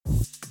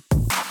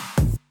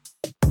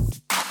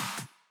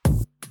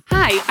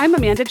Hi, I'm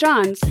Amanda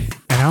Johns.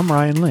 And I'm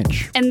Ryan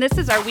Lynch. And this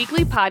is our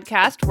weekly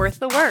podcast, Worth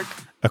the Work.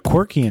 A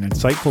quirky and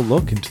insightful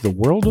look into the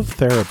world of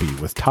therapy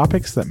with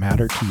topics that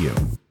matter to you.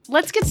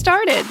 Let's get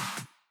started.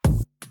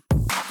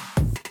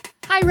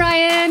 Hi,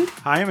 Ryan.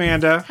 Hi,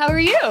 Amanda. How are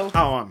you? Oh,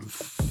 I'm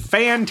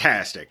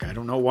fantastic. I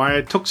don't know why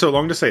it took so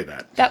long to say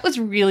that. That was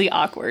really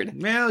awkward.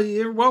 Well,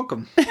 you're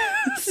welcome.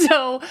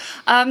 So,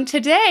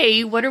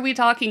 today, what are we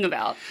talking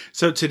about?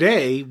 So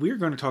today, we're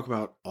going to talk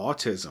about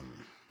autism.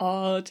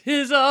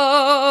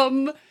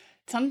 Autism.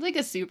 Sounds like a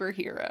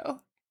superhero.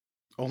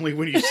 Only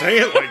when you say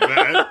it like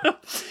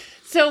that.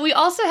 So we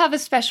also have a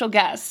special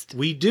guest.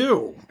 We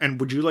do. And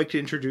would you like to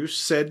introduce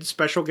said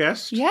special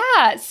guest?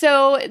 Yeah.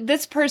 So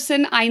this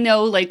person I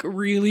know like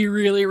really,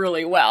 really,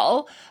 really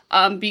well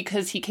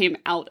because he came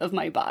out of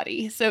my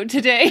body. So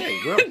today,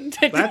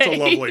 That's a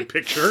lovely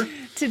picture.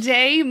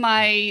 Today,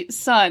 my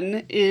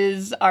son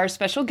is our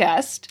special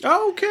guest.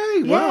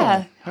 Okay. Wow.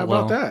 Yeah. How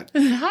about that?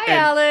 Hi,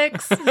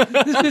 Alex.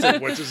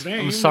 What's his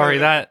name? I'm sorry,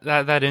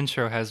 that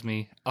intro has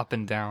me up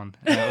and down.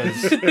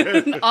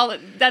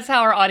 That's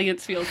how our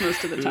audience feels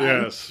most of the time.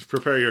 Yes.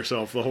 Prepare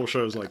yourself. The whole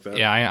show's like that.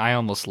 Yeah, I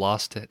almost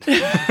lost it.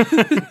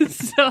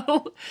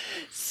 So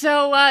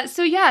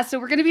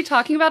we're going to be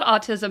talking about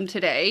autism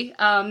today.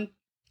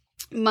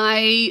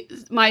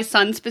 My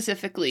son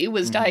specifically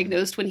was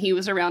diagnosed when he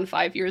was around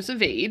 5 years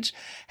of age.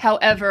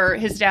 However,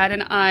 his dad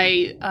and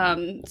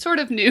I sort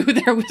of knew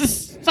there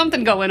was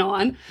something going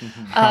on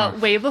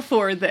way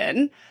before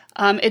then.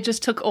 It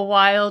just took a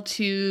while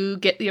to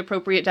get the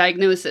appropriate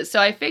diagnosis.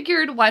 So I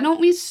figured, why don't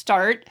we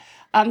start?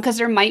 Because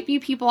there might be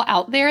people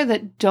out there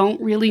that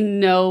don't really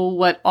know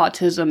what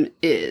autism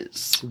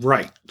is.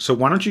 Right. So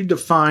why don't you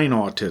define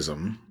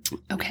autism?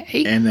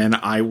 Okay. And then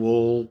I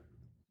will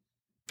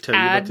tell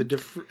you about the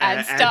different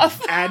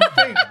stuff. Add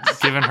things.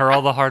 Giving her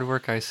all the hard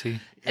work, I see.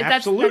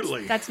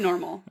 Absolutely. That's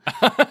normal.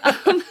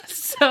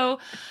 So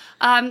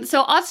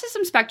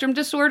autism spectrum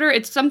disorder,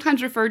 it's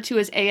sometimes referred to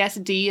as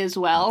ASD as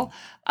well.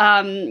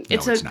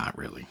 It's not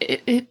really.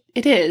 It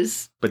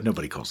is. But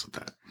nobody calls it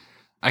that.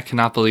 I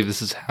cannot believe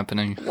this is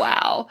happening.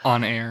 Wow.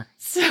 On air.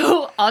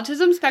 So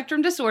autism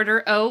spectrum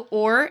disorder,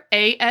 or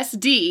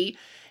ASD,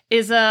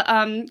 is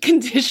a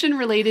condition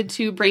related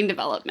to brain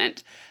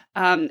development.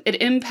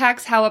 It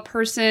impacts how a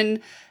person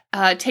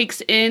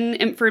takes in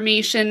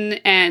information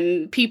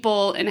and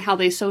people and how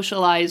they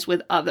socialize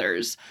with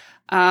others.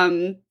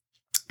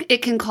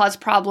 It can cause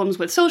problems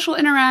with social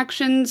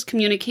interactions,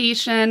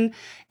 communication.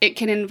 It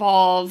can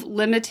involve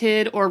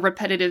limited or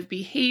repetitive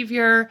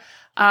behavior.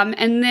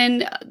 And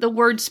then the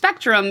word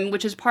spectrum,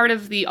 which is part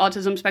of the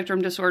autism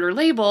spectrum disorder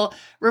label,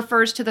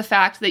 refers to the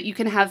fact that you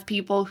can have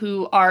people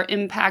who are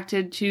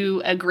impacted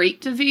to a great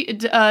degree.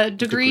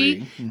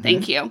 Mm-hmm.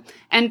 Thank you.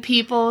 And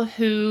people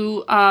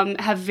who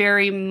have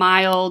very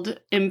mild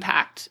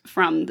impact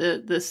from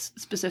this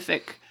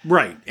specific.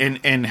 Right.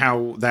 And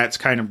how that's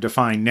kind of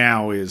defined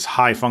now is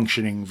high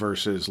functioning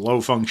versus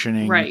low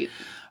functioning. Right.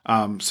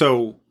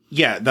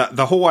 Yeah,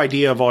 the whole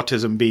idea of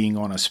autism being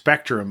on a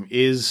spectrum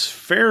is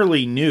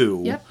fairly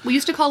new. Yep. We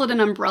used to call it an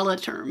umbrella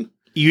term.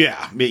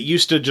 Yeah, it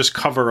used to just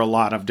cover a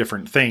lot of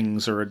different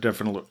things or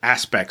different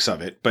aspects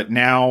of it. But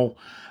now,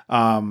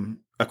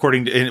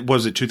 according to,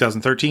 was it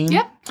 2013?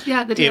 Yep.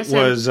 Yeah, the DSM. It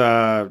was,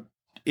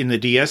 in the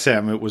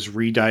DSM, it was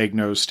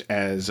re-diagnosed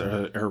as,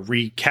 or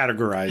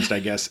recategorized, I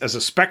guess, as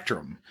a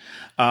spectrum.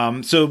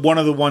 So one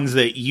of the ones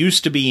that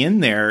used to be in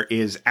there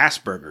is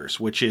Asperger's,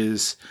 which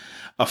is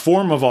a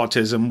form of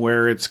autism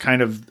where it's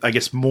kind of, I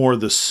guess, more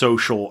the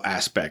social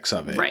aspects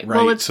of it. Right.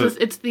 Well, it's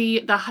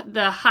the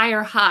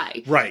higher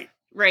high. Right.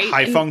 Right.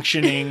 High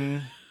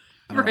functioning.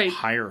 Right.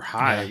 Higher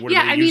high. What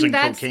yeah, are they using,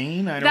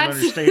 cocaine? I don't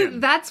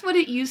understand. That's what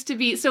it used to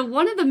be. So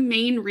one of the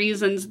main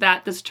reasons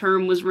that this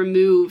term was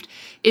removed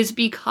is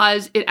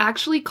because it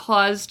actually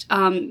caused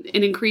an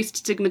increased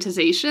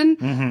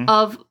stigmatization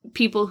of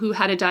people who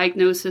had a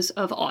diagnosis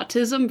of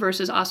autism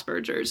versus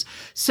Asperger's.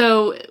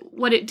 So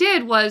what it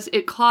did was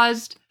it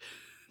caused...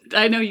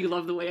 I know you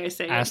love the way I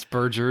say it.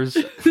 Asperger's?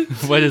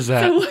 What is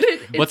that?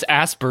 What's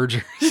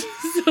Asperger's?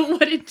 So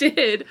what it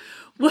did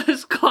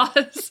was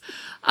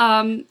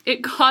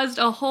it caused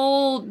a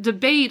whole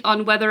debate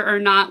on whether or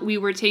not we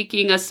were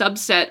taking a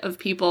subset of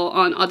people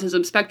on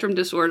autism spectrum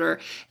disorder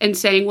and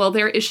saying, well,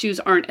 their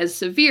issues aren't as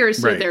severe,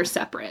 so they're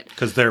separate.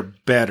 Because they're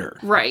better.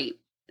 Right.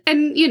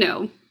 And,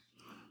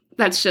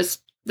 that's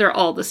just, they're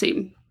all the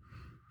same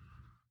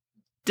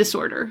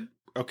disorder.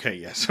 Okay,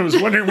 yes. I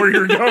was wondering where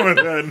you're going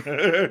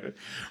then.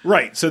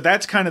 Right. So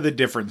that's kind of the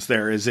difference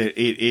there is it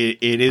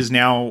is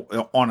now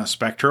on a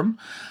spectrum.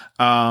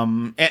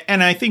 And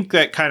I think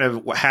that kind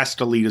of has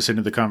to lead us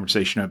into the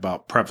conversation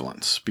about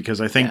prevalence, because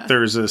I think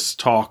there's this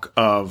talk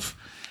of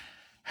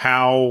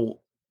how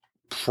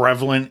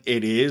prevalent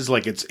it is.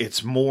 Like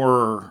it's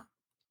more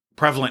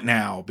prevalent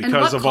now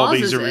because of all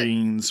these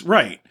reasons.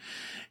 Right.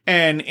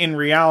 And in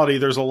reality,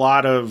 there's a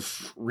lot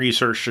of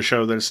research to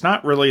show that it's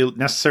not really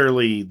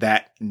necessarily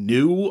that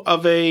new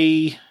of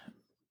a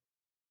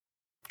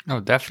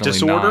definitely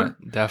disorder.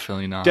 Not.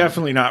 Definitely not.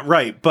 Definitely not.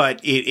 Right. But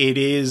it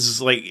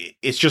is like,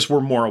 it's just we're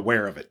more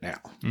aware of it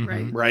now.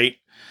 Mm-hmm. Right.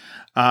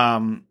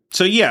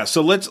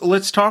 So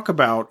let's talk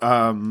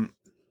about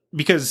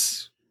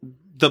because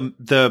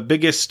the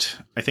biggest,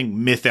 I think,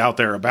 myth out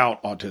there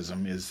about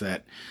autism is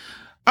that,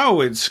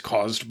 oh, it's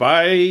caused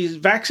by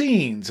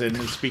vaccines and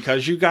it's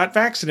because you got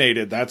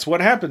vaccinated. That's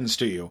what happens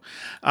to you.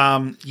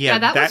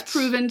 That was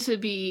proven to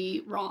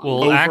be wrong.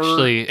 Well,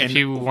 actually, if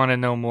you want to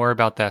know more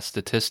about that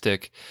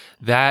statistic,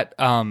 that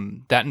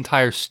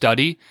entire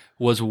study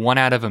was 1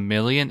 out of 1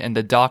 million, and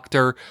the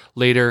doctor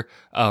later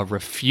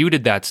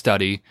refuted that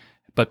study,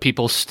 but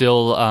people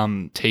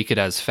still take it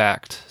as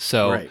fact.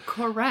 So right.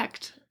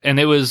 Correct.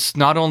 And it was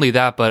not only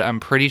that, but I'm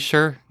pretty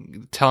sure,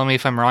 tell me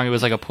if I'm wrong, it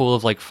was like a pool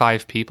of like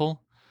 5 people.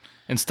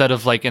 Instead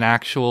of like an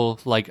actual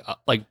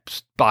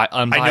unbiased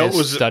I know it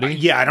was, study.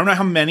 Yeah, I don't know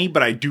how many,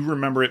 but I do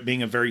remember it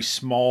being a very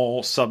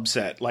small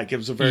subset. Like it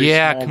was a very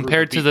small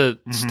compared to the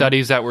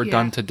studies that were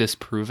done to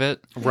disprove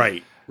it.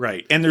 Right.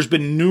 And there's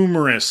been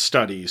numerous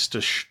studies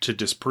to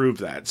disprove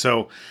that.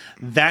 So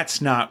that's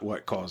not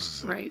what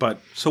causes it. Right. But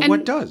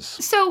what does?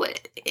 So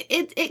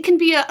it can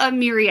be a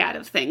myriad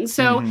of things.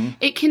 So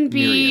it can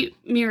be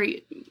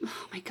myriad.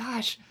 Oh my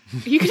gosh.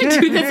 Are you going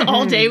to do this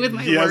all day with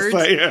my words? Yes,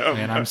 I am.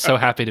 Man, I'm so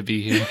happy to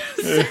be here.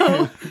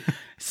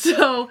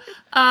 So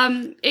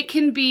it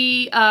can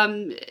be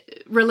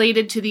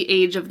related to the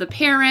age of the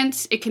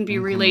parents. It can be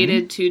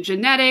related to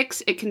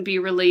genetics. It can be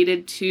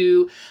related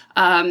to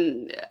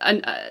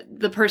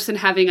the person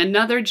having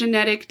another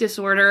genetic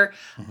disorder.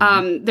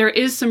 There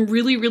is some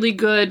really, really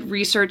good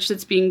research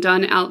that's being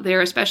done out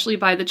there, especially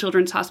by the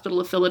Children's Hospital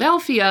of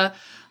Philadelphia,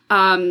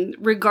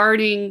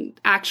 regarding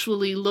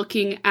actually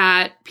looking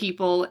at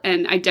people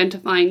and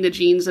identifying the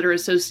genes that are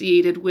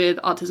associated with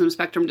autism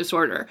spectrum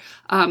disorder.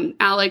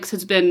 Alex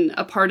has been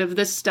a part of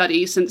this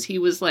study since he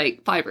was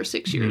like 5 or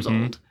 6 years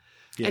old.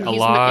 Yeah.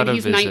 And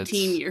he's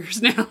 19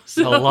 years now.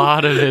 So. A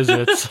lot of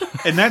visits.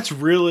 And that's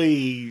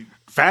really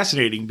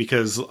fascinating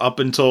because up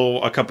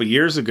until a couple of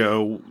years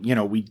ago,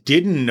 we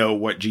didn't know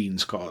what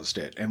genes caused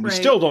it. And we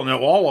still don't know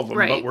all of them,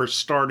 but we're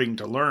starting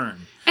to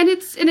learn. And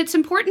it's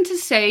important to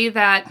say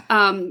that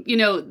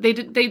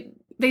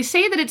they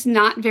say that it's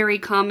not very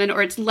common,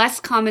 or it's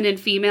less common in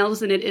females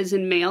than it is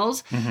in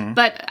males.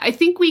 But I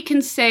think we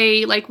can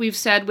say, like we've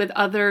said with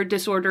other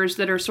disorders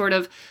that are sort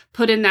of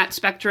put in that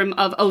spectrum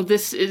of, oh,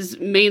 this is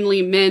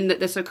mainly men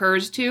that this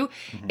occurs to.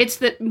 It's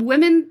that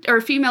women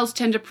or females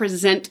tend to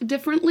present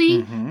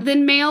differently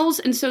than males.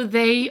 And so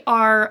they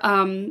are,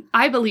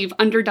 I believe,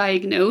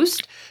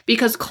 underdiagnosed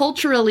because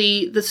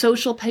culturally the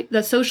social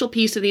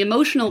piece and the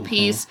emotional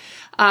piece,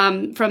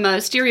 from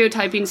a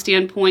stereotyping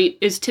standpoint,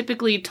 is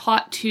typically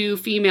taught to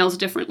females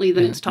differently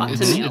than it's taught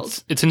to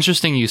males. It's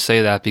interesting you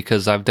say that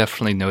because I've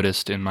definitely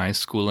noticed in my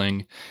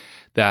schooling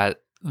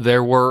that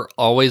there were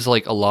always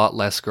like a lot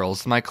less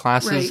girls in my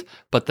classes,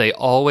 but they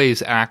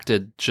always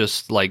acted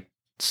just like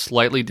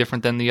slightly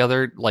different than the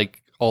other,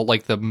 like all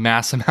like the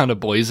mass amount of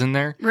boys in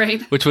there,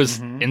 which was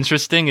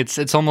interesting.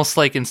 It's almost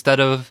like instead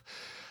of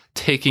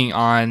taking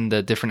on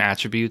the different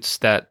attributes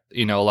that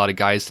a lot of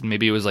guys did,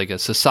 maybe it was like a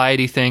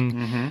society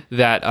thing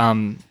that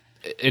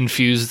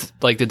infused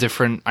like the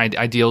different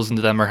ideals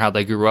into them or how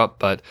they grew up,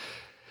 but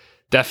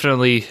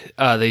definitely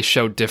they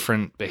showed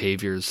different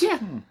behaviors.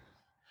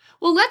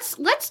 Well,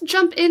 let's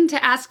jump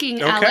into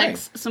asking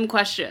Alex some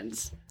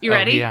questions. You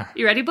ready? Yeah.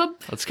 You ready, Bub?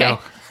 Let's go.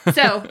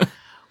 So,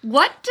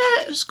 what?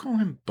 Just call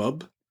him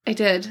Bub. I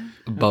did.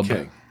 Bub.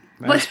 Okay.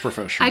 That's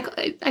professional.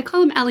 I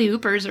call him alley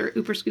oopers or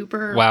ooper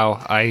scooper.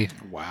 Wow.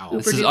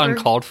 This is duper.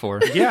 uncalled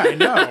for. Yeah, I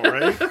know,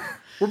 right?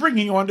 We're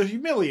bringing you on to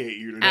humiliate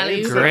you today.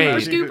 Alley ooper, Great.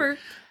 ooper scooper.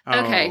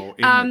 Okay.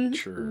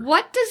 Immature.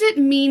 What does it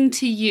mean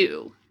to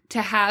you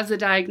to have the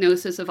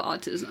diagnosis of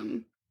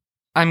autism?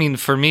 I mean,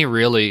 for me,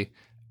 really,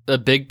 a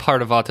big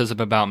part of autism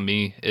about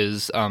me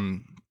is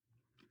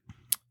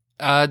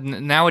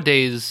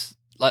nowadays,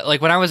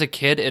 like when I was a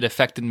kid, it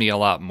affected me a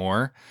lot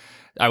more,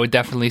 I would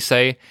definitely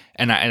say.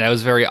 And that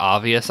was very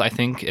obvious, I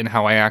think, in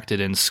how I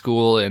acted in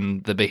school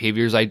and the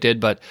behaviors I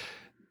did. But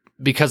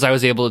because I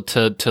was able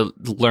to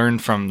learn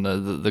from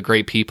the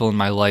great people in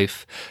my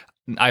life,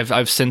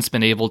 I've since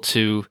been able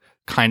to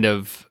kind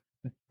of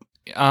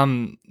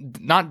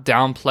not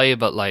downplay,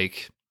 but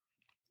like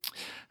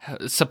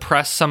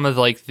suppress some of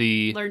like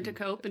the learn to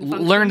cope.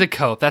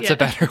 That's a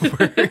better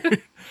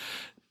word.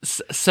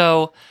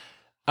 So,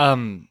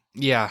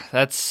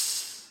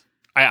 that's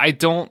I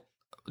don't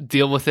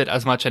deal with it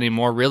as much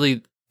anymore.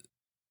 Really,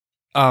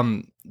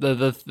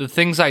 the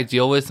things I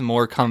deal with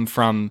more come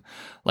from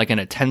like an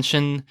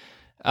attention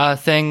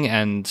thing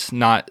and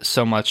not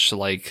so much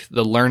like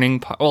the learning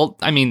part. Well,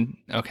 I mean,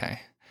 okay.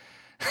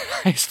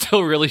 I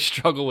still really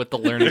struggle with the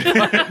learning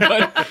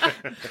part,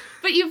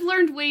 but you've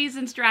learned ways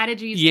and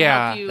strategies. Yeah,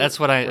 to help you that's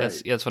what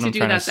that's what I'm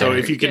trying to say. So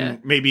if you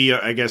can, maybe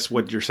I guess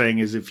what you're saying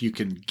is if you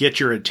can get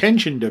your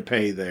attention to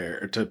pay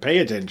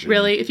attention.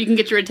 Really, if you can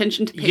get your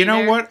attention to pay. You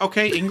know what?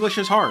 Okay, English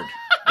is hard.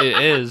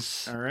 It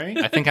is. All right.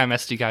 I think I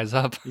messed you guys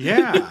up.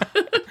 Yeah.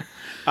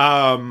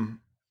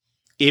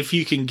 If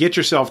you can get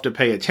yourself to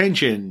pay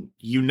attention,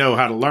 you know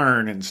how to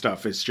learn and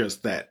stuff. It's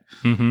just that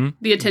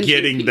the attention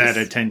getting piece. that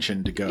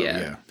attention to go.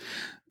 Yeah.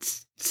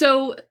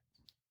 So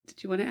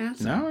you want to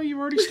ask? No, you've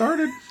already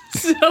started.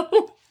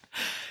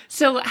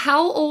 So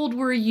how old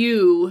were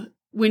you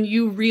when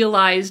you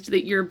realized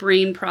that your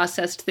brain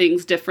processed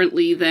things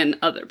differently than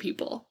other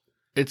people?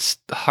 It's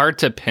hard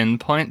to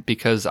pinpoint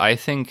because I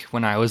think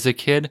when I was a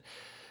kid,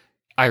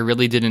 I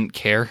really didn't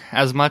care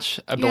as much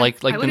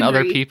than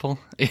other people.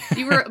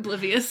 You were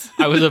oblivious.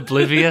 I was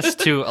oblivious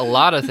to a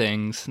lot of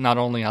things, not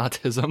only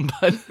autism,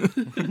 but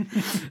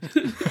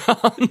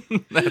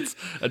that's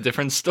a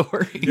different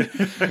story.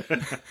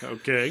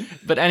 Okay.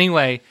 But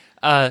anyway,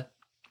 I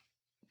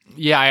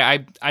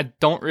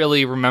don't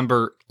really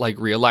remember like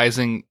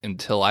realizing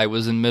until I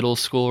was in middle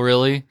school,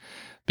 really,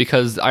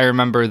 because I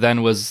remember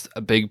then was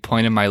a big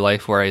point in my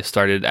life where I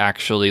started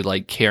actually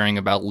like caring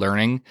about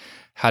learning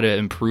how to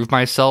improve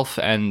myself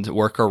and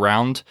work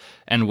around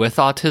and with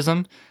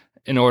autism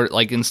in order,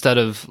 like, instead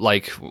of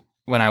like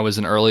when I was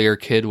an earlier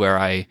kid where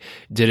I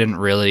didn't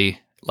really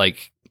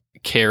like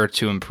care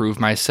to improve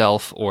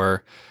myself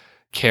or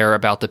care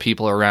about the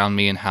people around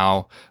me and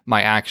how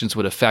my actions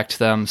would affect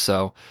them.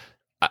 So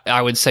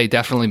I would say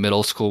definitely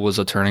middle school was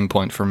a turning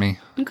point for me.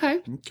 Okay.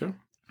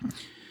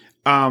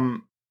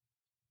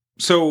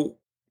 So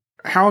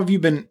how have you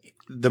been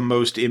the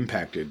most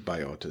impacted by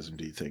autism,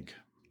 do you think?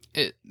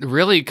 It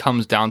really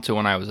comes down to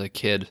when I was a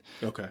kid.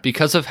 Okay.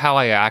 Because of how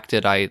I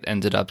acted, I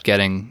ended up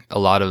getting a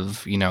lot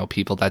of,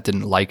 people that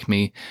didn't like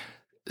me,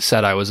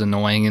 said I was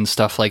annoying and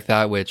stuff like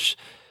that, which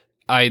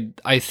I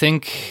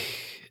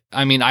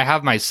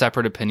have my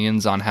separate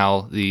opinions on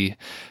how the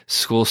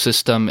school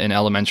system in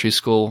elementary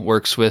school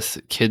works with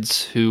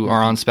kids who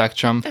are on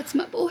spectrum. That's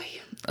my boy.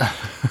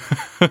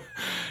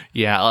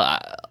 Yeah,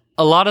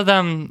 a lot of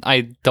them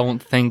I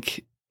don't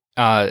think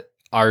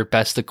are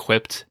best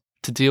equipped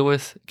to deal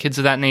with kids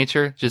of that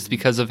nature, just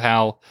because of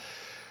how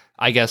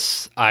I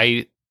guess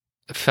I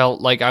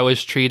felt like I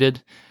was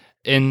treated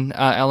in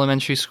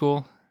elementary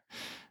school.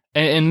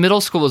 And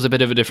middle school is a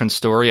bit of a different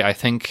story. I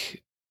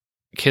think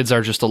kids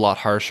are just a lot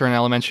harsher in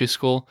elementary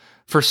school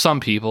for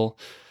some people.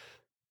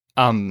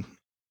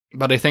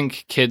 But I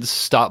think kids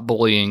stop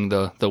bullying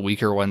the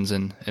weaker ones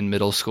in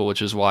middle school,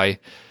 which is why,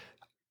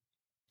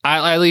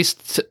 at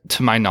least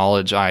to my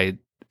knowledge,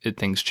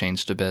 things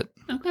changed a bit.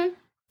 Okay.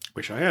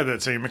 Wish I had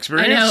that same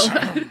experience.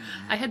 I know.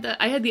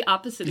 I had the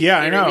opposite experience. Yeah,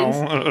 I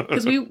know.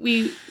 Because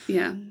we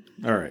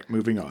All right,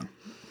 moving on.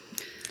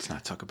 Let's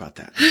not talk about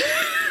that.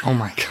 Oh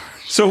my gosh.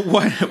 So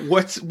what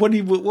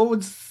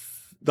was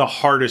the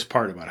hardest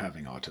part about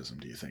having autism,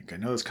 do you think? I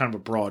know it's kind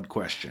of a broad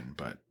question,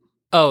 but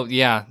Oh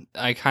yeah,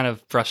 I kind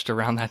of brushed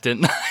around that,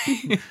 didn't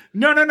I?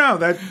 No.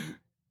 That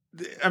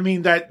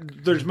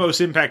there's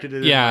most impacted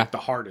in like the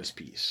hardest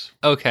piece.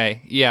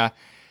 Okay, yeah.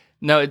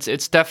 No,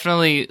 it's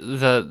definitely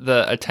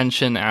the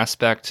attention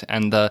aspect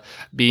and the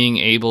being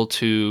able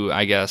to,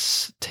 I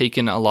guess, take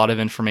in a lot of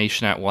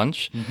information at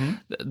once. Mm-hmm.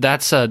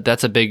 That's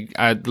a big,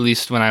 at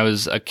least when I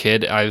was a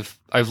kid, I've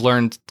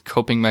learned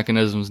coping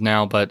mechanisms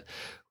now, but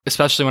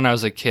especially when I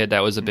was a kid,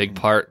 that was a big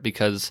part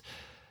because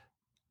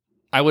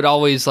I would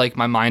always, like,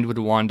 my mind would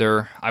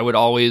wander. I would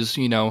always,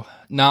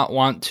 not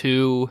want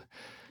to,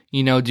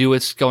 do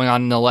what's going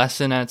on in the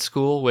lesson at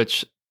school,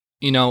 which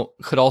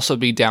could also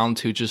be down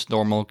to just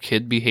normal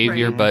kid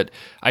behavior, right. But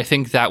I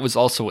think that was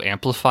also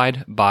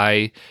amplified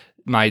by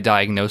my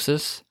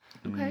diagnosis.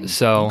 Okay.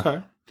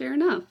 So, fair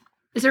enough.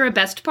 Is there a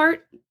best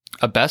part?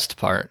 A best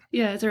part?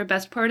 Yeah, is there a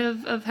best part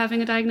of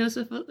having a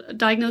diagnosis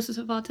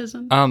of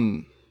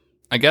autism?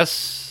 I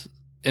guess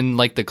in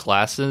like the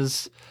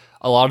classes,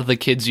 a lot of the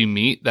kids you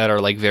meet that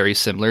are like very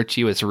similar to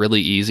you, it's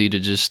really easy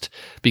to just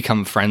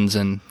become friends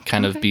and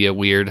kind of be a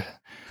weird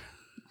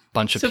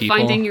bunch of people. So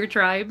finding your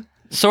tribe?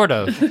 Sort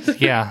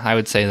of. Yeah, I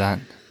would say that.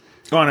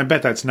 Oh, and I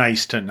bet that's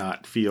nice to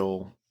not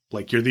feel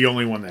like you're the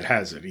only one that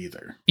has it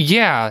either.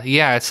 Yeah.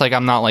 It's like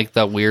I'm not like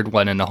the weird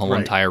one in the whole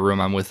entire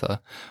room. I'm with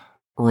a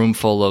room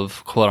full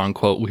of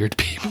quote-unquote weird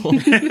people.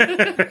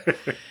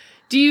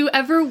 Do you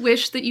ever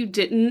wish that you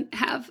didn't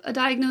have a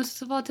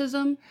diagnosis of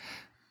autism?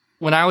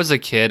 When I was a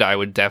kid, I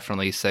would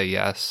definitely say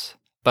yes.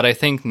 But I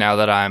think now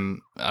that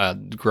I'm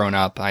grown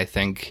up, I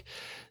think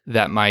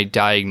that my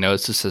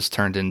diagnosis has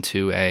turned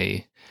into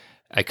a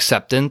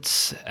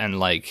acceptance, and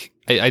like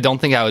I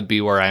don't think I would be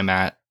where I'm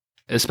at,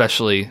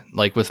 especially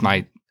like with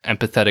my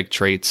empathetic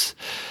traits,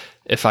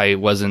 if I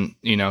wasn't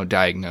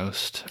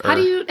diagnosed. How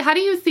do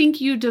you think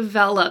you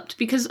developed?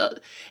 Because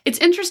it's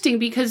interesting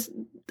because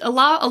a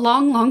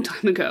long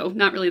time ago,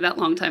 not really that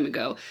long time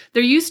ago,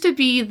 there used to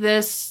be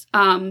this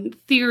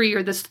theory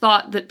or this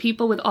thought that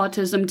people with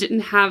autism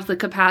didn't have the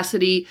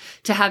capacity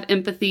to have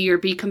empathy or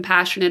be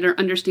compassionate or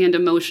understand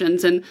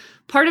emotions. And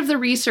part of the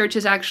research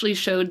has actually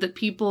showed that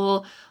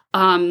people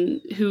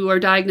who are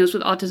diagnosed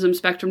with autism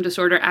spectrum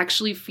disorder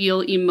actually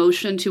feel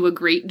emotion to a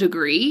great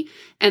degree.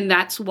 And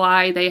that's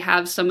why they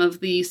have some of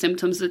the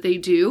symptoms that they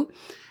do.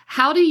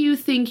 How do you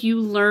think you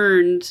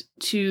learned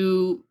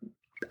to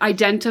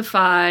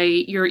identify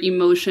your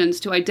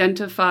emotions, to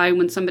identify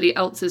when somebody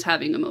else is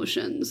having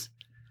emotions?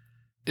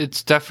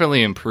 It's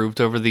definitely improved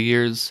over the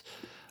years.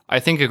 I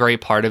think a great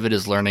part of it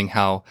is learning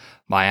how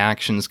my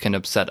actions can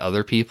upset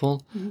other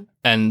people. Mm-hmm.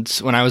 And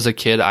when I was a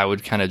kid, I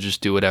would kind of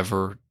just do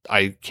whatever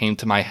I came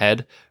to my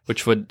head,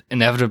 which would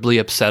inevitably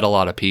upset a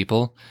lot of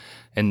people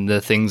and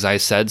the things I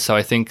said. So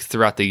I think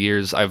throughout the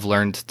years, I've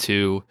learned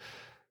to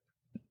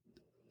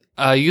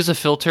use a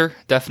filter.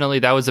 Definitely,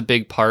 that was a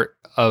big part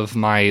of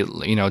my,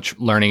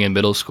 learning in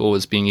middle school,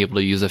 was being able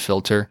to use a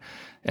filter.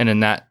 And in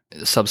that,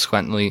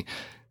 subsequently,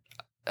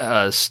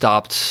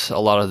 stopped a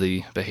lot of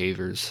the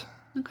behaviors.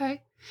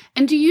 Okay.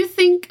 And do you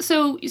think,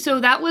 so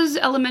that was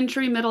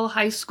elementary, middle,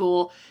 high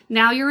school.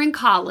 Now you're in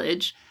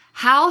college.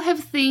 How have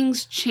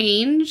things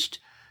changed,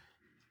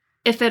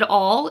 if at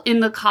all, in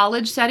the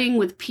college setting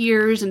with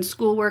peers and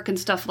schoolwork and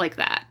stuff like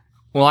that?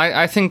 Well,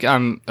 I think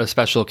I'm a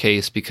special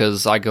case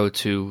because I go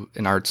to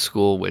an art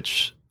school,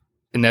 which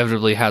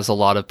inevitably has a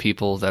lot of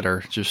people that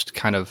are just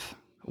kind of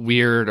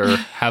weird or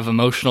have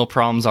emotional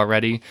problems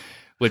already,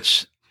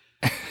 which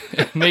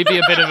may be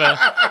a bit of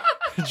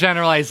a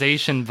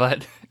generalization,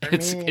 but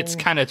it's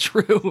kind of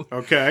true.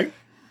 Okay.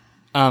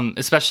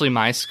 Especially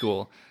my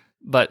school.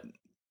 But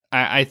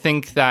I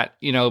think that,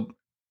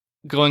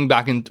 going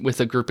back in with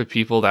a group of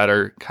people that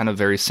are kind of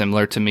very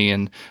similar to me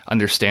and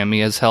understand me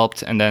has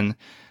helped. And then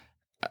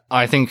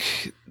I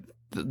think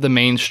the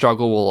main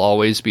struggle will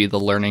always be the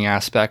learning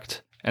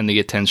aspect and the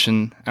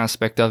attention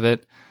aspect of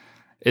it.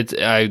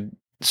 I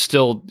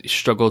still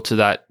struggle to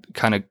that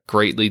kind of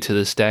greatly to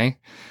this day.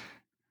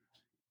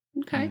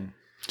 Okay.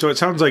 So it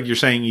sounds like you're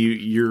saying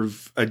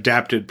you've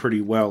adapted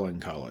pretty well in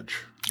college.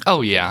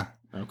 Oh, yeah.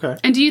 Okay.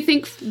 And do you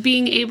think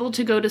being able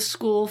to go to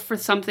school for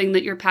something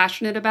that you're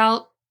passionate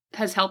about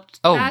has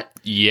helped that?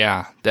 Oh,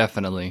 yeah,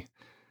 definitely.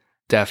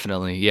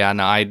 Definitely. Yeah,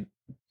 no, I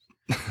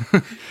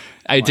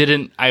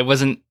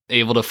wasn't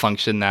able to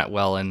function that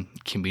well in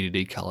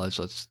community college,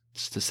 let's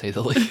to say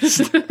the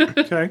least.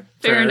 Okay.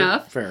 Fair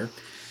enough. Fair.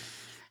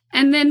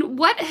 And then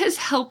what has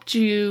helped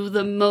you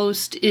the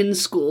most in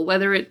school,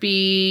 whether it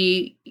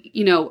be,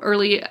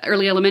 early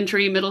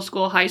elementary, middle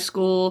school, high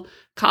school,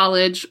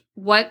 college?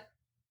 What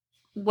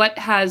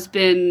has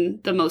been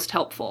the most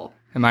helpful?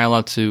 Am I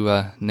allowed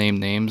to name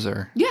names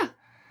or? Yeah.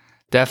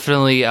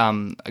 Definitely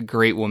a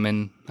great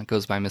woman that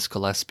goes by Miss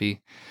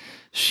Gillespie.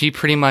 She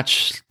pretty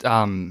much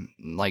taught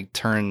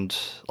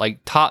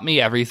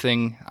me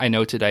everything I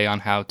know today on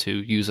how to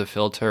use a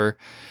filter.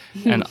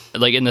 And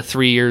in the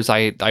 3 years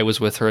I was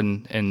with her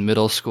in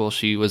middle school,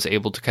 she was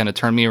able to kind of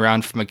turn me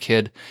around from a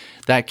kid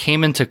that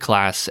came into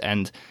class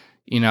and,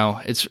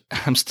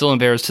 I'm still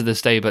embarrassed to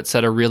this day, but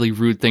said a really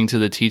rude thing to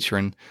the teacher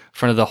in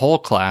front of the whole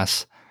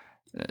class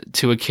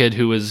to a kid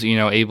who was,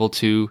 able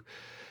to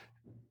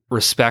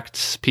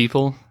respect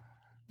people.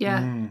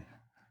 Yeah.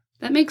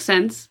 That makes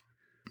sense.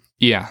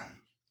 Yeah.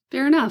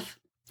 Fair enough.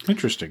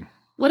 Interesting.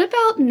 What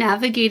about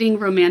navigating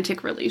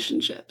romantic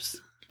relationships?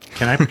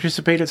 Can I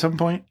participate at some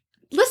point?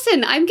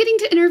 Listen, I'm getting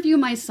to interview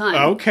my son.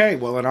 Okay,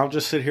 well, then I'll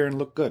just sit here and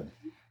look good.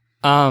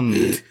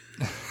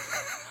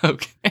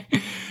 Okay.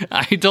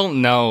 I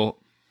don't know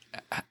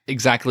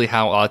exactly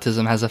how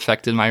autism has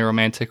affected my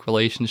romantic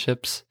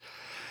relationships.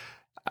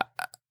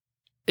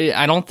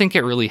 I don't think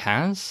it really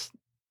has.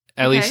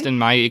 At least in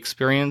my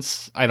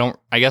experience. I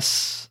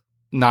guess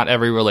not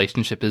every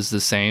relationship is the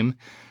same.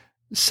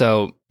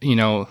 So,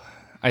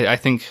 I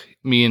think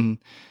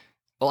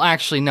well,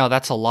 actually, no,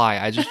 that's a lie.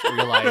 I just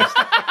realized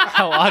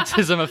how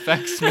autism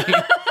affects me.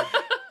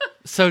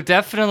 So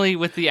definitely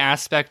with the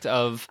aspect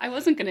of... I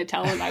wasn't going to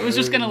tell him. I was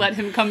just going to let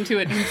him come to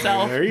it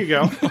himself. There you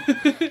go.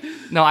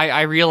 No,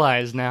 I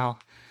realize now.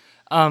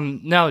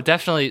 No,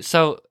 definitely.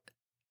 So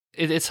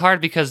it's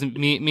hard because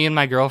me and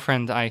my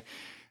girlfriend, a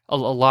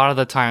lot of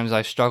the times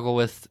I struggle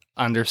with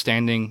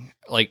understanding,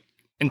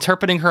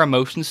 interpreting her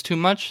emotions too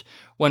much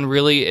when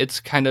really it's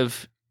kind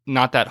of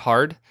not that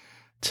hard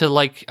to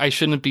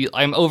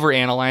I'm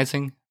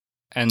overanalyzing.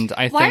 And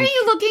I think... Why are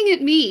you looking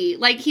at me?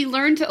 He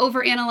learned to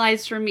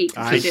overanalyze from me.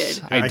 I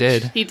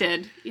did. He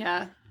did,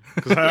 yeah.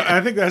 I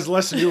think that has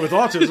less to do with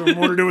autism and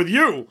more to do with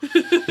you.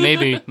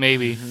 Maybe.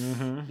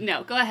 Mm-hmm.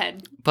 No, go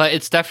ahead. But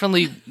it's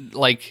definitely,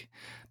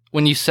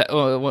 when you said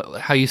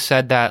how you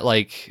said that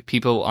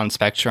people on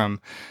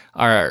spectrum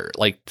are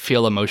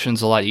feel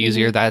emotions a lot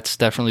easier. Mm-hmm. That's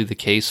definitely the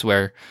case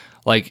where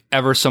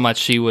ever so much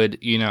she would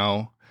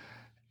feel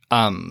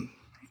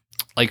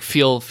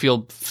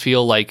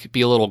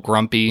be a little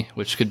grumpy,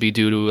 which could be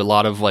due to a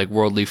lot of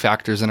worldly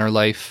factors in her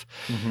life.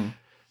 Mm-hmm.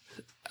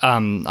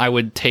 I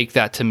would take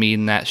that to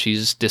mean that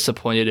she's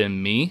disappointed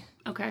in me.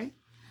 Okay.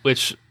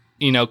 Which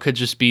could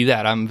just be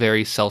that I'm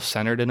very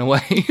self-centered in a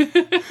way.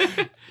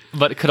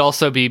 But it could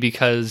also be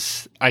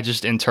because I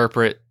just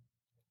interpret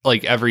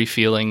every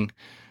feeling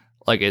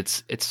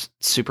it's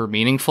super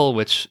meaningful,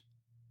 which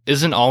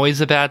isn't always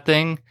a bad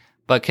thing,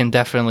 but can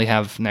definitely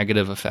have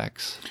negative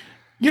effects.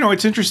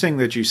 It's interesting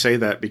that you say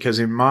that because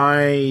in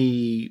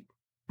my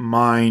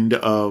mind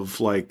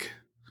of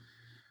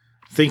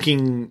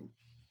thinking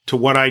to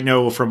what I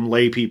know from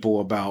lay people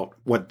about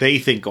what they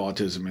think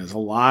autism is, a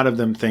lot of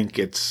them think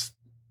it's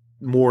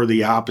more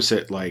the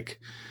opposite.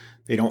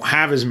 They don't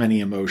have as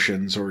many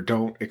emotions or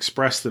don't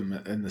express them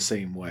in the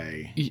same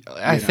way.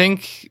 I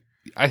think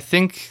I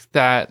think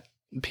that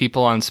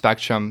people on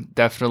spectrum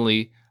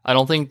definitely, I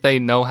don't think they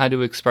know how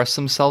to express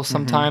themselves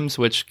sometimes,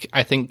 which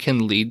I think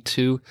can lead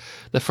to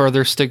the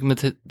further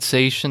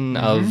stigmatization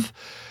of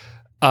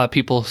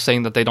people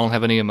saying that they don't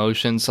have any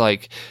emotions.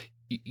 Like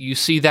you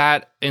see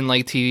that in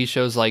like TV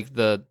shows like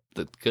the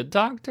Good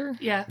Doctor.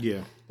 Yeah.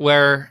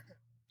 Where,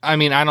 I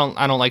mean, I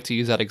don't like to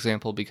use that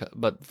example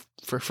but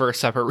for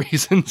separate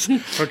reasons.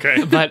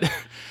 Okay.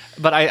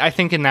 But I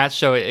think in that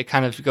show, it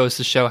kind of goes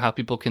to show how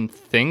people can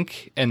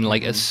think and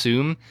like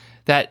assume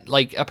that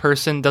like a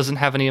person doesn't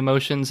have any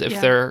emotions if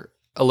they're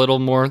a little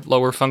more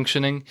lower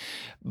functioning.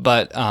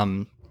 But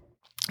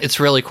it's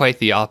really quite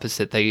the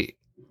opposite. They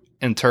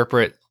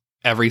interpret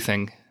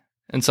everything,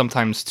 and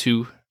sometimes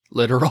too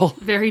literal.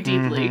 Very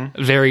deeply.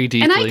 Very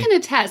deeply. And I can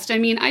attest. I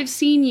mean, I've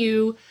seen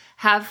you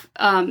have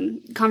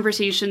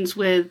conversations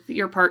with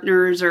your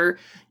partners, or,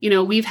 you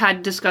know, we've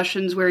had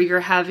discussions where you're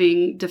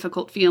having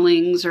difficult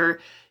feelings or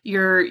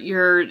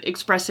you're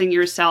expressing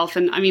yourself.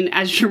 And I mean,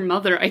 as your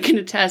mother, I can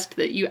attest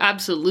that you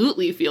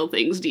absolutely feel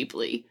things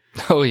deeply.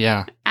 Oh,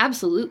 yeah.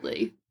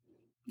 Absolutely.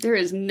 There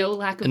is no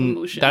lack of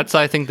emotion. That's,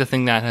 I think, the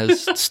thing that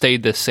has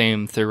stayed the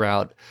same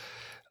throughout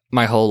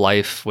my whole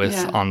life with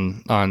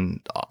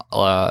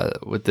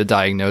with the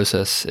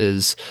diagnosis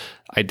is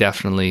I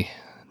definitely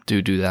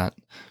do that.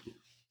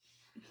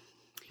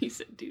 He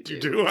said,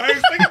 "Do." I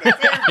was thinking the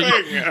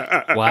same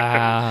thing.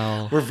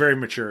 Wow, we're very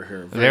mature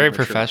here. Very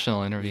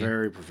professional interview.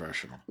 Very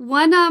professional.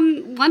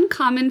 One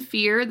common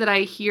fear that I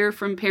hear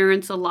from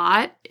parents a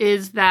lot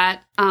is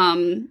that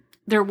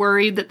they're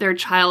worried that their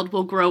child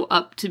will grow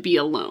up to be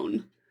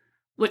alone.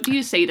 What do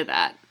you say to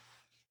that?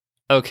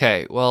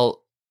 Okay,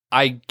 well,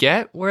 I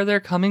get where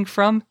they're coming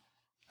from,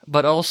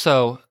 but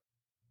also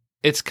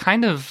it's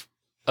kind of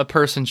a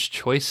person's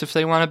choice if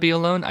they want to be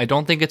alone. I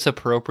don't think it's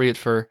appropriate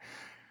for,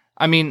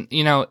 I mean,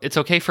 you know, it's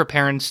okay for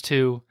parents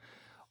to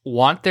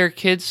want their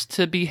kids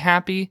to be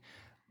happy,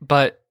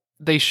 but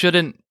they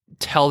shouldn't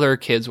tell their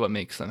kids what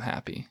makes them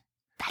happy.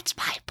 That's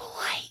my boy.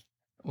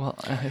 Well,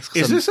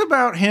 is this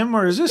about him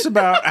or is this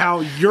about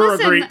how you're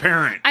Listen, a great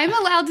parent? I'm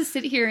allowed to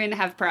sit here and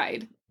have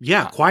pride.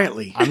 Yeah,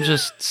 quietly. I'm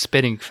just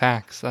spitting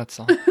facts, that's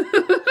all.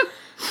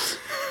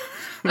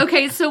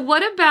 Okay, so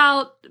what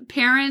about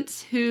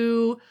parents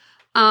who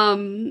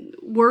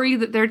worry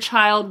that their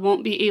child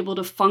won't be able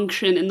to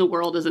function in the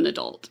world as an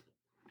adult?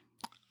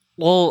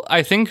 Well,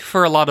 I think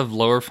for a lot of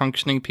lower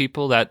functioning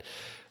people, that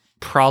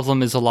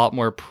problem is a lot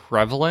more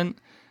prevalent,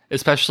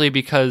 especially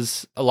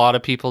because a lot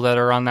of people that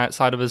are on that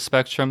side of the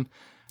spectrum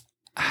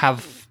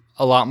have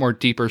a lot more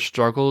deeper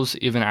struggles,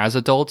 even as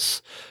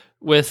adults,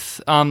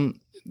 with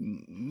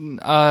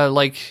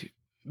like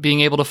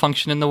being able to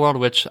function in the world,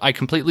 which I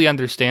completely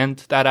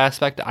understand that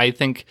aspect. I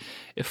think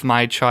if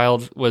my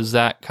child was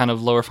that kind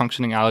of lower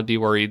functioning, I would be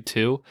worried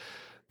too.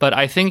 But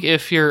I think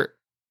if your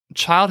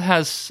child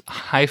has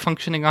high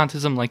functioning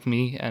autism like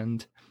me,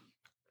 and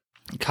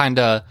kind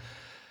of,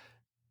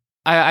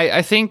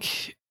 I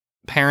think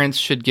parents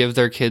should give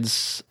their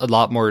kids a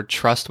lot more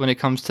trust when it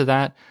comes to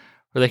that,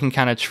 where they can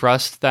kind of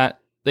trust that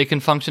they can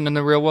function in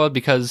the real world,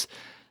 because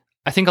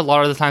I think a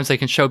lot of the times they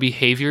can show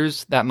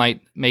behaviors that might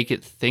make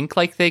it think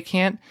like they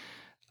can't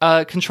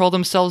control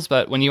themselves.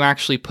 But when you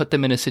actually put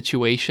them in a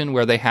situation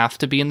where they have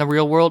to be in the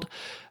real world,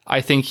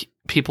 I think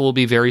people will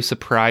be very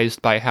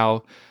surprised by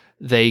how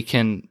they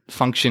can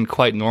function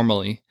quite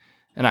normally.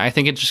 And I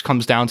think it just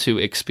comes down to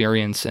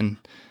experience, and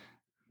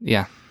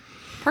yeah.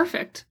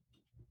 Perfect.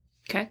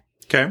 Okay.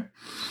 Okay.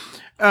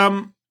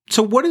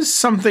 So what is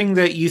something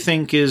that you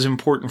think is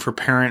important for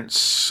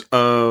parents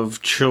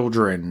of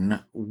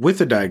children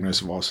with a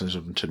diagnosis of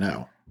autism to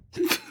know?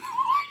 Did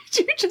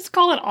you just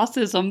call it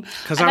autism?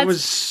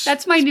 Because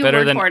that's my new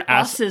word for it.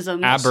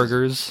 Autism.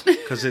 Asperger's.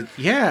 Because it's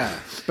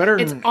better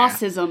it's than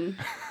autism.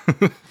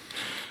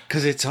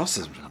 Because it's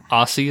autism.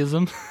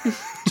 Autism.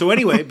 So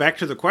anyway, back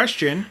to the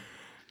question.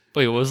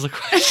 Wait, what was the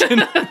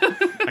question?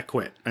 I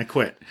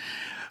quit.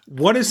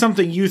 What is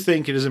something you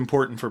think it is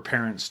important for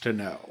parents to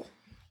know?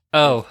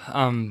 Oh,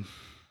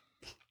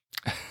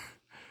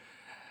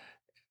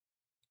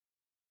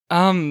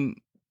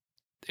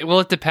 well,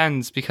 it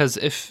depends, because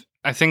if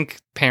I think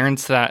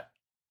parents that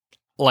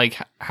like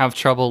have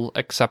trouble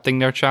accepting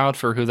their child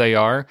for who they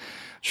are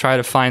try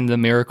to find the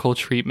miracle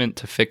treatment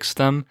to fix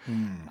them.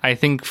 I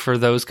think for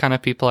those kind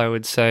of people, I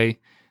would say,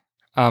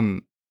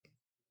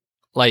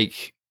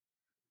 like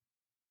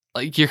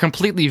you're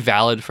completely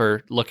valid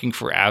for looking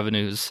for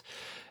avenues,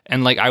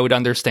 and like I would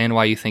understand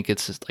why you think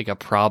it's just like a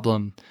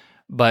problem.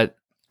 But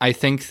I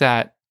think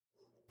that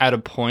at a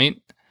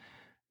point,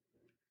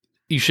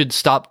 you should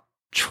stop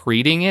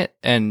treating it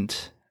and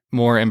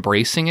more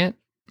embracing it.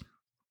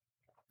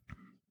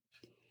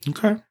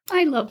 Okay.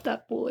 I love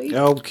that boy.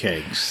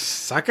 Okay.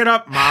 Suck it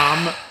up,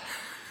 Mom.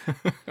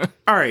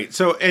 All right.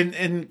 So,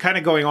 and kind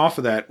of going off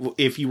of that,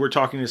 if you were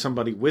talking to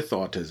somebody with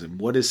autism,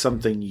 what is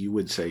something you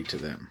would say to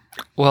them?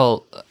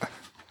 Well,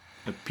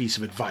 a piece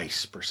of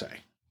advice, per se.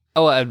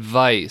 Oh,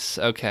 advice.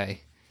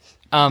 Okay.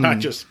 Not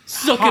just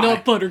suck it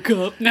up,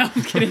 Buttercup. No,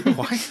 I'm kidding.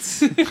 What?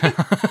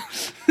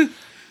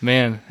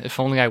 Man, if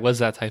only I was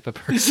that type of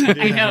person.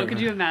 I know.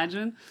 Could you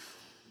imagine?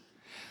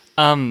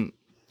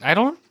 I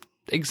don't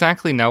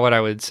exactly know what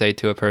I would say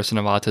to a person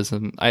of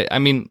autism. I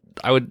mean,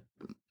 I would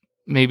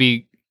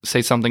maybe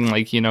say something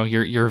like,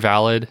 you're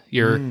valid.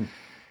 Your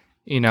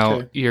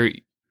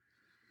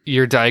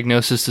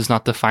diagnosis does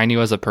not define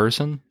you as a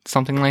person.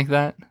 Something like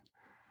that.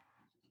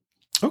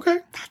 Okay.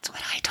 That's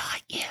what I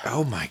taught you.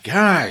 Oh my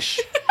gosh.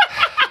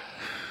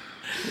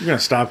 We're going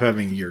to stop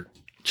having your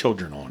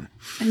children on.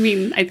 I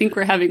mean, I think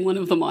we're having one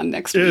of them on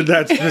next week.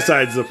 That's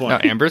besides the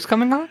point. No, Amber's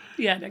coming on?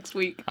 Yeah, next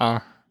week.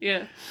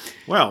 Yeah.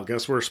 Well,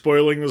 guess we're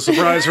spoiling the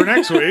surprise for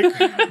next week.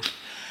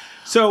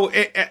 So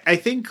I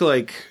think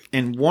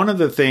and one of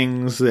the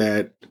things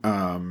that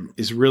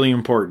is really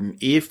important,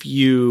 if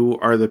you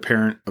are the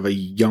parent of a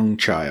young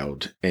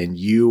child and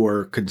you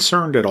are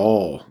concerned at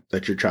all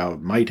that your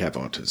child might have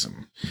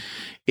autism,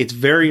 it's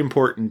very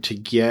important to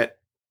get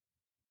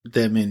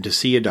them in to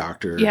see a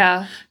doctor.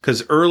 Yeah.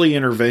 Because early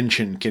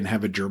intervention can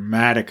have a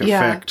dramatic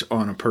effect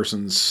on a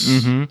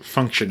person's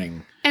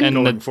functioning. And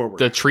going forward.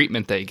 The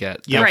treatment they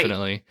get,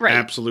 definitely. Right.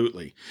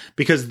 Absolutely.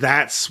 Because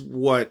that's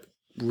what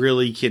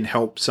really can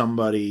help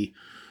somebody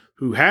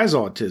who has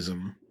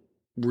autism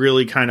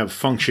really kind of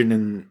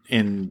function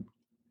and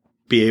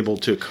be able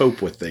to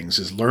cope with things,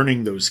 is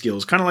learning those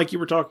skills, kind of like you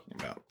were talking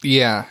about.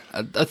 Yeah.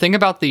 A thing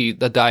about the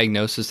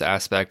diagnosis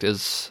aspect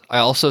is I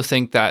also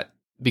think that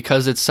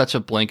because it's such a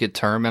blanket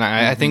term, and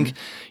I think,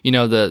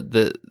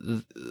 the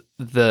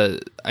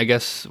I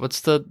guess,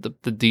 what's the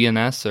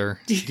DNS or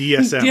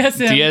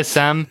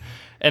DSM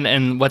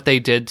and what they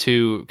did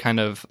to kind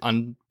of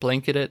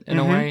unblanket it in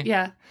a way.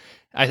 Yeah.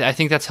 I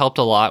think that's helped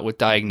a lot with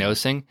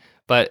diagnosing,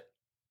 but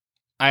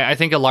I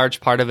think a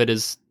large part of it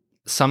is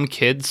some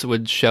kids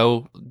would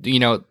show,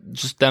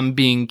 just them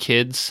being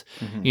kids,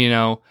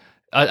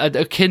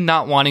 a kid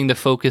not wanting to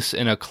focus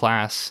in a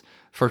class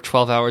for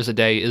 12 hours a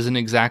day isn't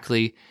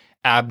exactly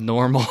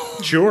abnormal.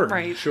 Sure.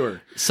 Right.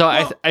 Sure. So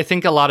I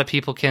think a lot of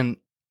people can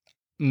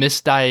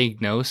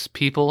misdiagnose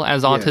people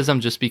as autism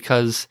just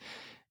because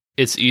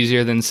it's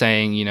easier than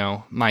saying,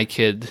 my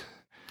kid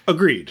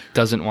Agreed.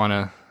 doesn't want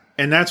to.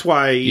 And that's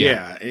why,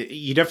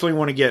 you definitely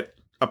want to get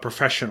a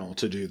professional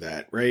to do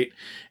that, right?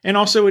 And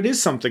also it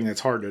is something that's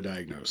hard to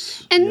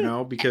diagnose,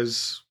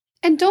 because...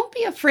 And don't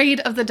be afraid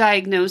of the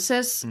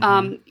diagnosis.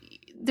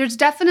 There's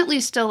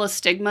definitely still a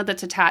stigma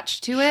that's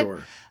attached to it.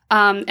 Sure.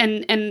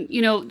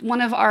 And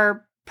one of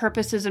our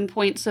purposes and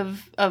points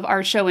of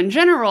our show in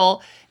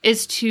general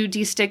is to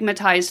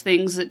destigmatize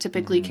things that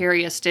typically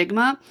carry a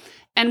stigma.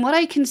 And what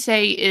I can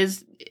say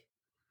is,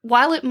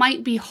 while it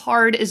might be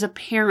hard as a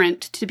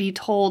parent to be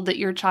told that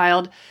your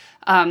child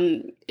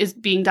is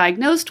being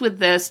diagnosed with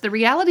this, the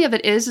reality of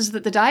it is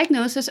that the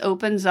diagnosis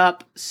opens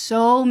up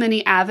so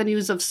many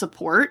avenues of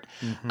support,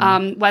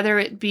 whether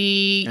it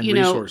be, and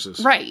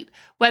resources. Right.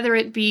 Whether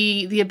it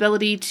be the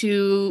ability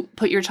to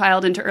put your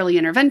child into early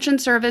intervention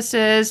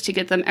services, to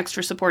get them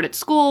extra support at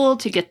school,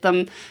 to get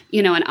them,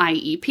 an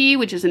IEP,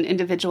 which is an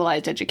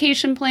individualized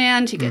education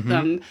plan, to get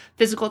them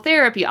physical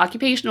therapy,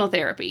 occupational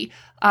therapy.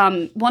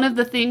 One of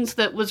the things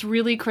that was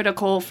really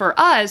critical for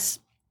us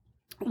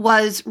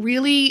was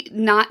really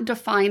not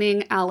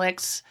defining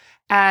Alex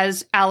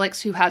as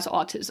Alex who has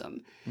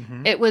autism.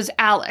 It was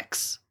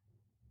Alex.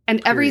 And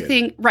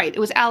everything, right, it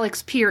was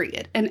Alex,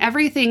 period. And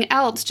everything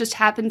else just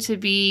happened to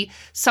be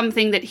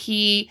something that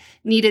he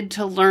needed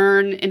to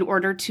learn in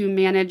order to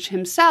manage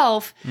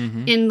himself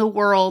in the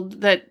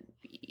world that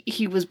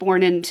he was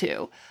born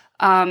into.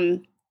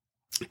 And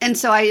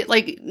so I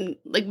like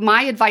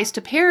my advice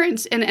to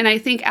parents, and I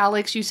think,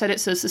 Alex, you said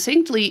it so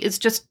succinctly, is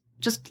just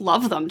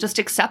love them, just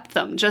accept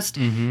them, just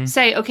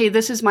say, okay,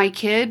 this is my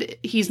kid.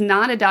 He's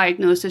not a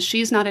diagnosis.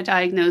 She's not a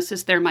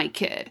diagnosis. They're my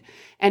kid.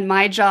 And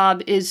my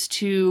job is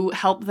to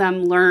help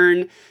them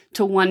learn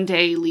to one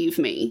day leave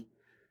me.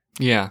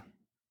 Yeah.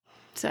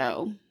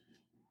 So.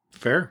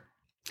 Fair.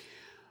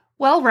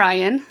 Well,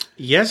 Ryan.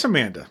 Yes,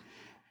 Amanda.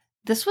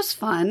 This was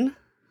fun.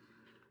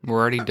 We're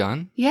already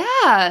done?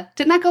 Yeah.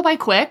 Didn't that go by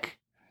quick?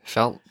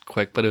 Felt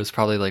quick, but it was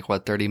probably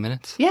 30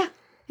 minutes? Yeah.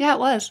 Yeah, it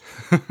was.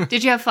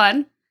 Did you have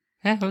fun?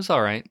 Yeah, it was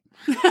all right.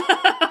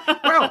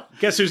 Well,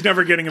 guess who's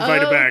never getting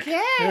invited back?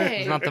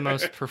 It's not the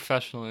most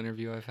professional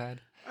interview I've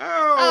had.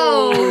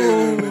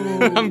 Oh.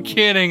 I'm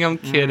kidding.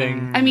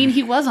 I mean,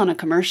 he was on a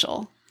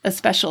commercial, a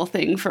special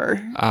thing for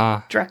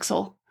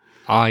Drexel.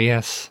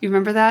 Yes. You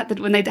remember that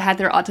when they had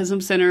their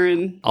autism center?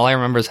 And all I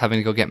remember is having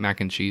to go get mac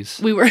and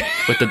cheese. We were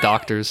with the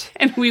doctors.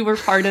 And we were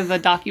part of a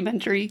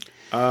documentary.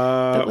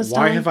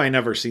 Why have I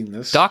never seen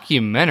this?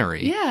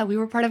 Documentary? Yeah, we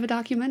were part of a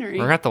documentary. We're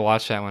going to have to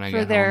watch that when I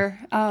get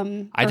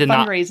home. I did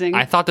fundraising.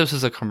 I thought this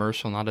was a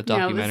commercial, not a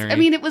documentary.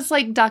 No, it was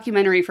like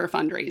documentary for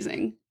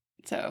fundraising.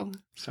 So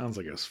sounds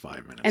like it was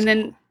 5 minutes. And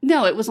then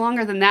no, it was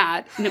longer than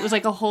that. And it was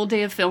like a whole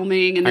day of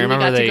filming, and then we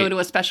got to go to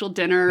a special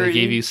dinner. They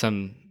gave you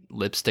some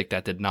lipstick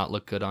that did not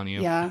look good on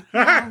you. Yeah.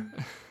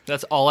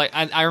 That's all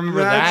I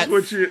remember That's that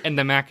what you- and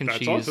the mac and That's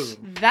cheese.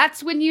 autism.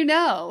 That's when you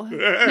know.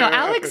 No,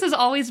 Alex has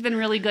always been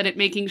really good at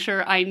making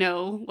sure I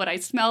know what I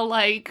smell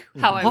like,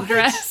 how I'm What?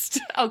 dressed.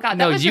 Oh God, that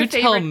No, was you your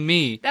tell favorite.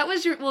 me. That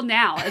was your, well,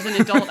 now as an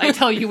adult, I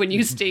tell you when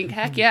you stink.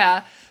 Heck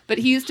yeah. But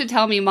he used to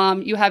tell me,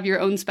 Mom, you have your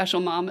own special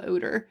mom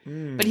odor.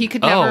 But he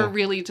could never Oh.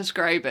 really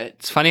describe it.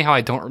 It's funny how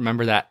I don't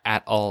remember that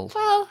at all.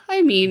 Well,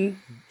 I mean,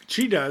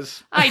 She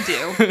does. I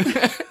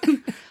do.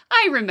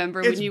 I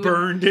remember It's when you would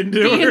burned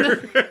into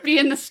her. be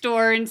in the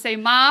store and say,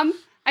 Mom,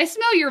 I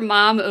smell your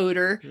mom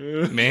odor.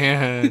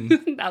 Man,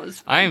 That was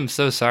fun. I am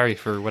so sorry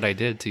for what I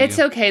did to It's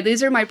you. okay.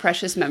 These are my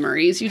precious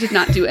memories. You did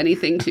not do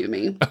anything to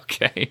me.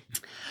 Okay.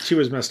 She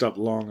was messed up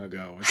long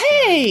ago. It's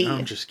Hey! fine.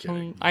 I'm just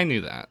kidding. I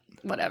knew that.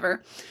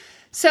 Whatever.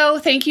 So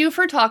thank you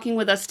for talking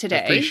with us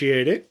today.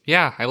 Appreciate it.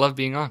 Yeah, I love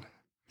being on.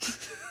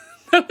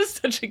 That was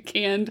such a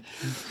canned.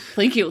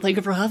 Thank you. Thank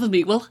you for having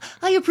me. Well,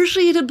 I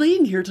appreciated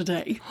being here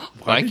today.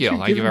 Thank you.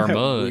 Thank you Give very him that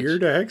much.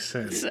 Weird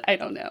accent. I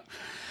don't know.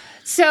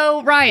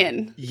 So,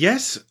 Ryan,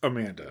 Yes,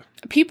 Amanda.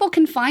 people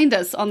can find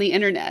us on the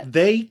internet.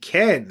 They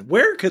can.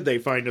 Where could they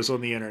find us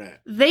on the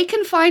internet? They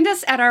can find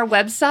us at our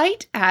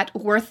website at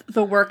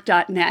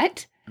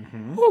worththework.net.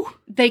 Whew.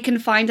 They can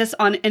find us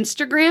on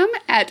Instagram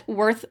at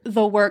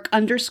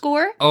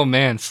worththework_. Oh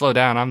man, slow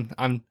down.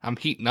 I'm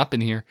heating up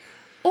in here.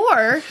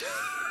 Or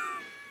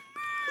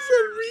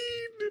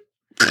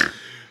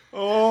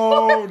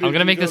Oh, I'm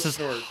gonna make this as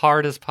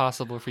hard as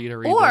possible for you to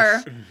read.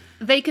 Or this.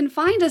 they can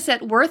find us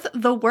at Worth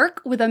the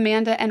Work with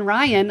Amanda and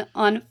Ryan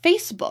on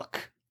Facebook.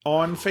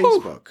 on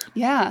Facebook.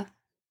 Yeah.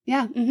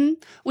 Yeah.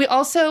 We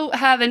also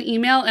have an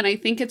email, and I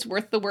think it's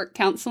Worth the Work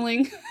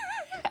Counseling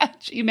at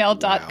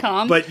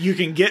gmail.com. But you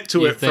can get to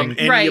You it from think-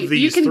 any Right. of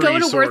these You can go three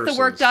to sources.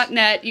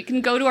 worththework.net. You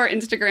can go to our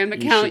Instagram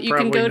account. should You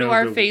can probably go to know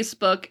our the-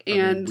 Facebook. I mean,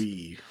 And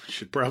we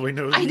should probably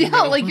know. I the know,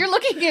 email. like you're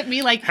looking at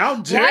me like, How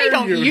why dare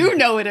don't you? you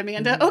know it,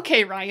 Amanda?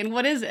 Okay, Ryan,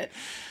 what is it?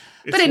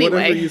 It's but anyway.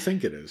 whatever you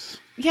think it is.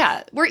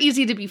 Yeah, we're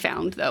easy to be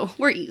found, though.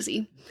 We're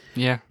easy.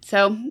 Yeah.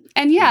 So,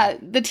 and yeah,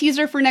 the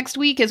teaser for next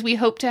week is we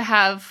hope to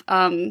have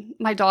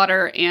my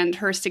daughter and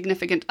her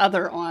significant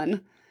other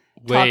on.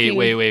 Wait.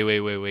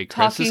 Talking-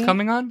 Chris is talking-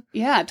 coming on?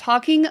 Yeah,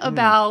 talking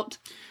about.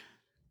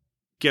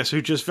 Guess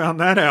who just found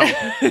that out?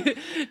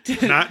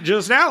 Not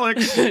just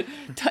Alex.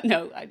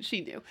 No,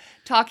 she knew.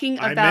 Talking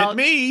I about.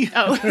 meant me.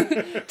 Oh,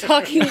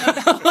 talking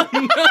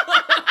about.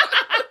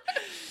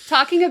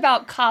 Talking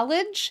about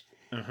college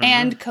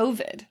and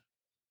COVID.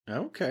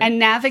 Okay. And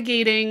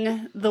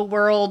navigating the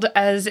world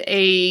as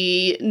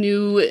a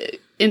new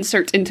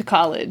insert into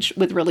college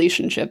with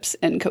relationships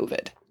and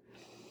COVID.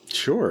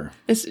 Sure.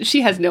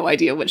 She has no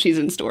idea what she's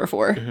in store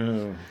for.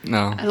 Oh.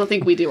 No. I don't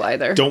think we do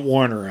either. Don't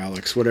warn her,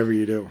 Alex. Whatever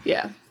you do.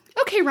 Yeah.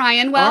 Okay,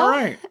 Ryan. Well, All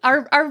right.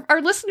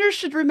 our listeners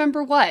should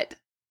remember what?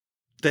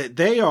 That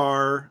they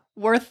are.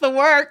 Worth the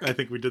work. I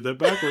think we did that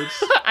backwards.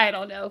 I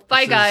don't know.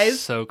 Bye, This is guys.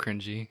 so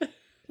cringy.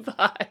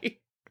 Bye.